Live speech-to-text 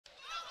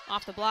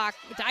Off the block,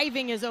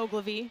 diving is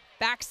Ogilvy.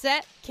 Back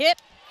set, Kipp.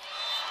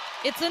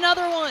 It's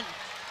another one.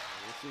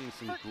 We're seeing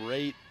some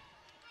great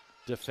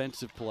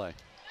defensive play.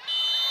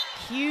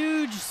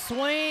 Huge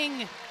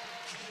swing.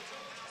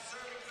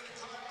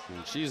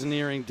 And she's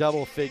nearing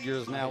double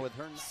figures now with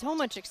her. So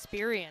much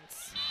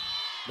experience.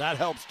 That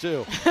helps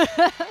too.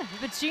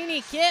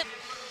 Vicini, Kipp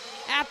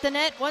at the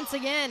net once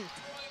again.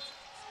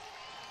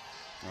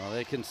 Well,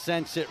 they can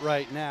sense it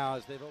right now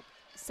as they've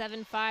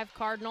opened. 7-5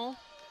 Cardinal.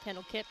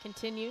 Kendall Kipp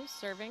continues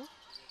serving.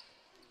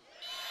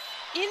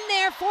 In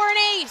there for an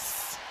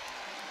ace.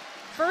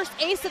 First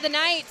ace of the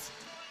night.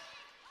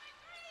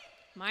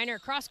 Minor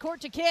cross court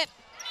to Kipp.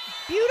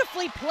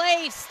 Beautifully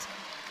placed.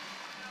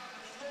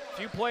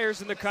 Few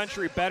players in the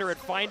country better at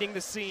finding the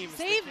seams.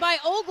 Saved by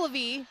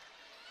Ogilvy.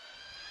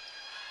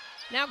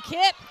 Now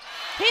Kipp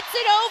hits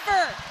it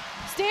over.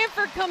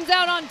 Stanford comes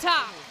out on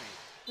top.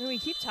 And we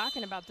keep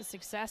talking about the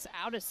success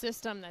out of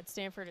system that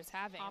Stanford is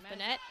having. Off the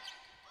net.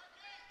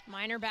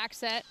 Minor back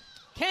set.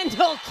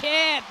 Kendall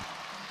Kipp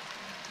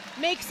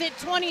makes it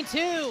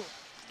 22.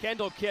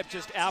 Kendall Kipp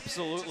just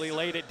absolutely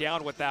laid it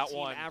down with that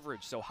one.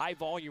 Average, so high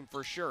volume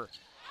for sure.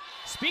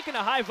 Speaking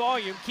of high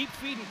volume, keep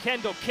feeding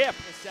Kendall Kipp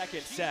the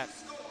second set.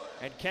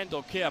 And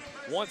Kendall Kipp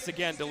once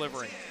again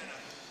delivering.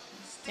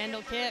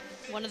 Kendall Kipp,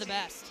 one of the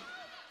best.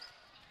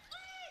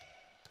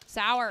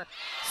 Sauer,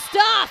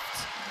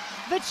 stuffed.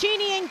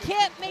 Vicini and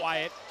Kipp make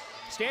quiet.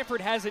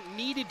 Stanford hasn't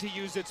needed to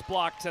use its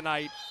block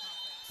tonight.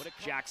 But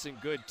Jackson,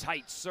 good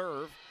tight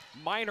serve.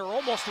 Minor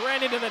almost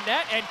ran into the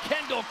net, and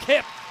Kendall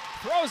Kipp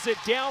throws it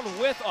down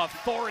with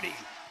authority.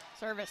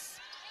 Service.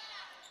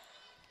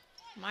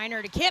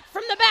 Minor to Kipp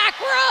from the back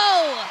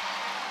row.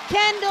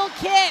 Kendall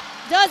Kipp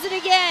does it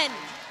again.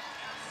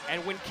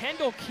 And when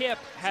Kendall Kipp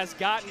has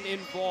gotten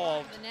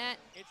involved, The net.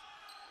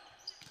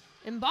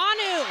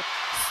 Mbanu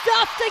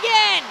stuffed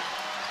again.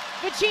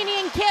 Vicini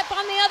and Kipp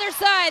on the other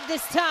side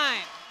this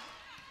time.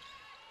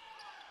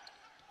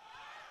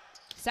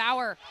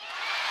 Sauer.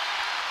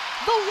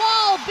 The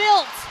wall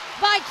built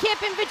by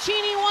Kipp and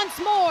Vicini once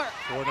more.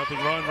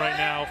 4-0 run right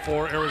now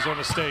for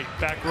Arizona State.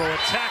 Back row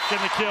attack and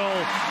the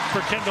kill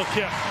for Kendall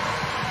Kipp.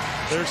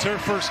 There's her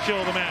first kill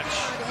of the match.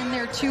 In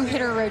their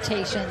two-hitter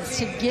rotations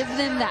to give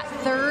them that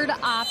third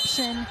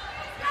option.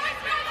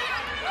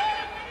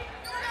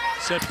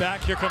 Set back,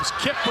 here comes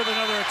Kipp with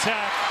another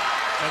attack.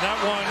 And that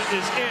one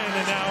is in,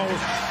 and now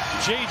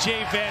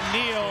J.J. Van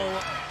Niel.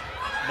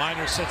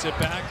 Minor sets it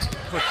back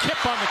for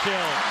Kipp on the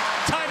kill.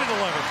 Tied at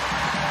 11.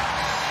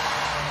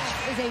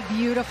 Is a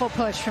beautiful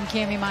push from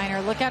Cami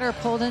Minor. Look at her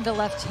pulled into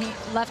left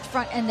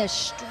front, and the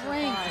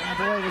strength. And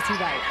boy, was he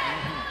right.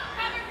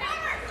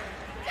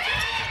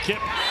 Kipp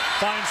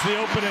finds the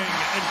opening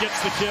and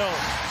gets the kill.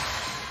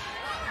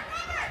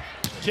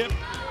 Kipp.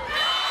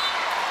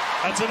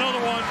 That's another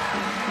one.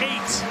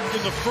 8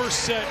 in the first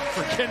set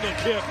for Kendall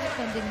Kipp.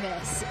 Defending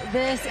this.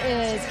 This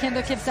is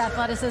Kendall Kipp's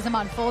athleticism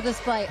on full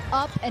display.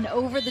 Up and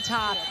over the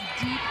top.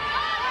 Deep.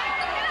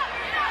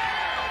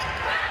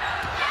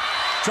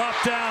 Drop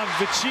down,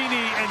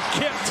 Vicini and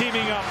Kipp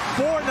teaming up.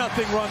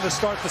 4-0 run to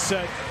start the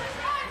set.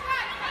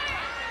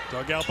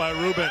 Dug out by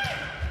Rubin.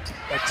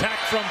 Attack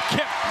from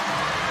Kipp.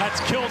 That's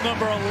kill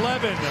number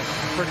 11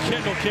 for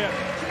Kendall Kipp.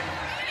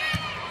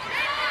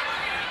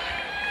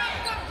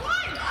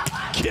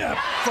 Kipp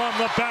from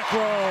the back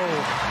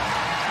row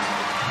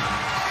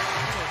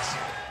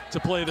to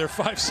play their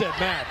 5-set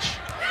match.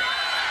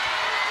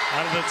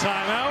 Out of the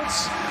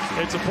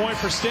timeouts, it's a point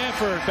for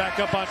Stanford. Back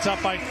up on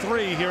top by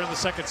 3 here in the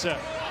second set.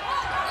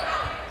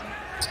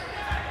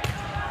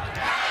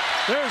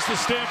 There's the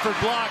Stanford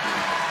block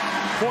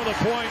for the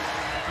point.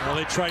 Well,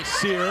 they try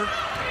Sear.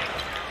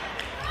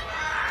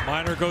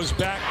 Minor goes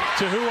back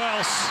to who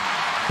else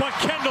but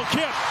Kendall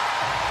Kipp.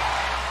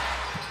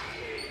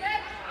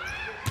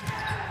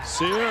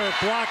 Sear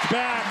blocked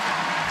back.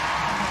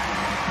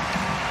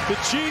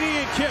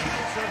 Vicini and Kipp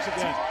serves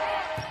again.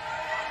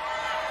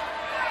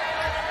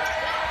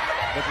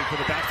 Looking for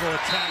the back row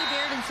attack.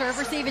 And serve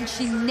receive, and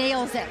she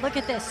nails it. Look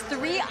at this.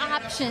 3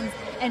 options,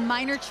 and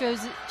Minor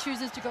chooses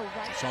to go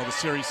right. Saw the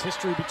series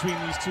history between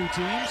these two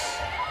teams.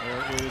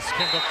 There is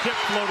Kendall Kipp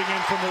floating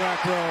in from the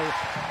back row.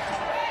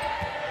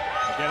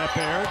 Again up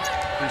aired,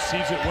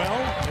 receives it well,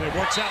 and it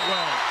works out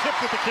well.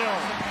 Kipp with the kill.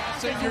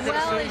 As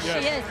well as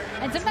she is.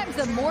 And sometimes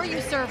the more you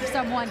serve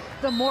someone,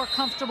 the more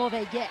comfortable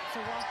they get. So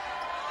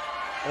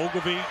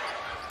Ogilvy,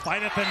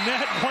 fight at the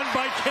net, won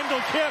by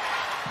Kendall Kipp.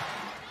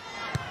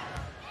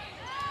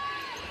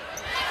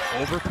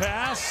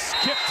 Overpass,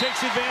 Kipp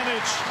takes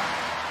advantage.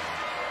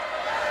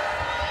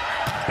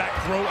 Back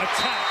row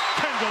attack,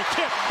 Kendall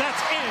Kipp,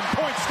 that's in,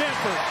 point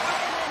Stanford.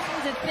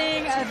 It's a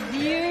thing of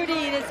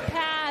beauty, this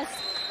pass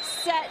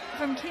set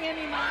from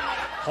Cami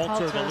Minor.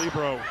 Halter, the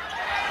libero.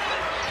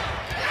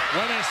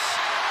 Rennes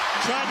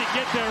tried to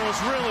get there, it was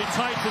really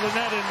tight to the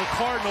net, and the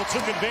Cardinal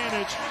took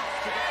advantage.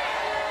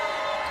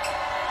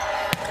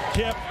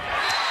 Kipp,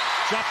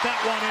 dropped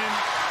that one in.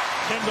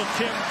 Kendall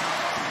Kipp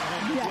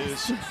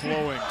is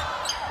flowing.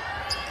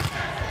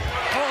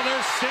 Oh,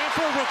 there's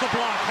Stanford with the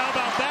block. How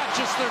about that?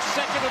 Just their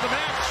second of the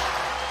match.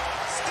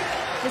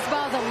 This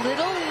ball's a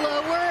little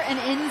lower and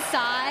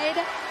inside.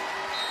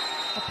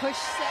 A push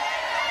set.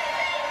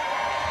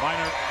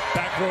 Minor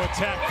back row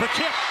attack for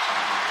Kipp.